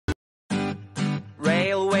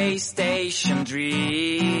railway station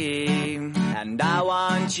dream, and I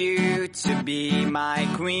want you to be my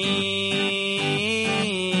queen.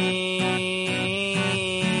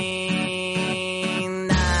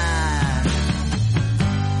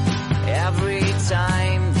 Every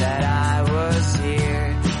time that I was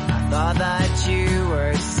here, I thought that you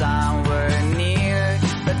were somewhere near,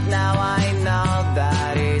 but now I know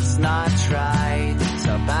that it's not right.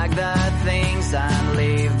 So pack the things and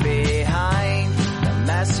leave behind the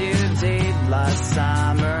mess you did last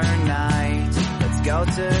summer night. Let's go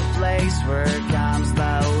to a place where comes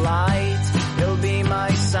the light. You'll be my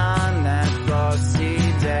sun and frosty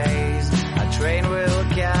days. A train will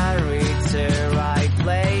carry to right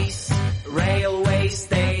place. Railway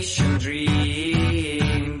station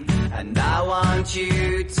dream, and I want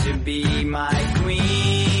you to be my queen.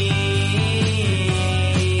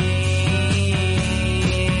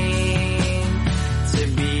 To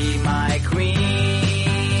be my queen.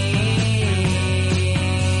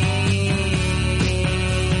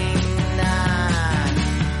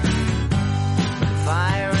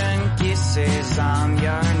 Fire and kisses on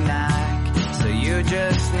your neck, so you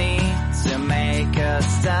just need to make a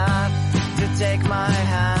step to take my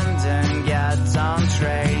hand and get on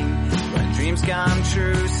train. When dreams come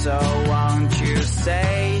true, so won't you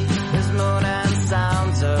say the smooth and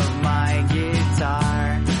sounds of my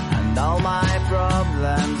guitar, and all my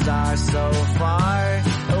problems are so far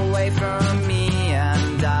away from me,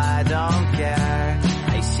 and I don't care.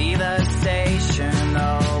 I see the station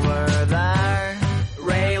over there,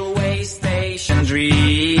 railway station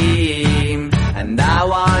dream, and I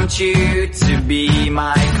want you to be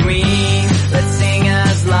my queen.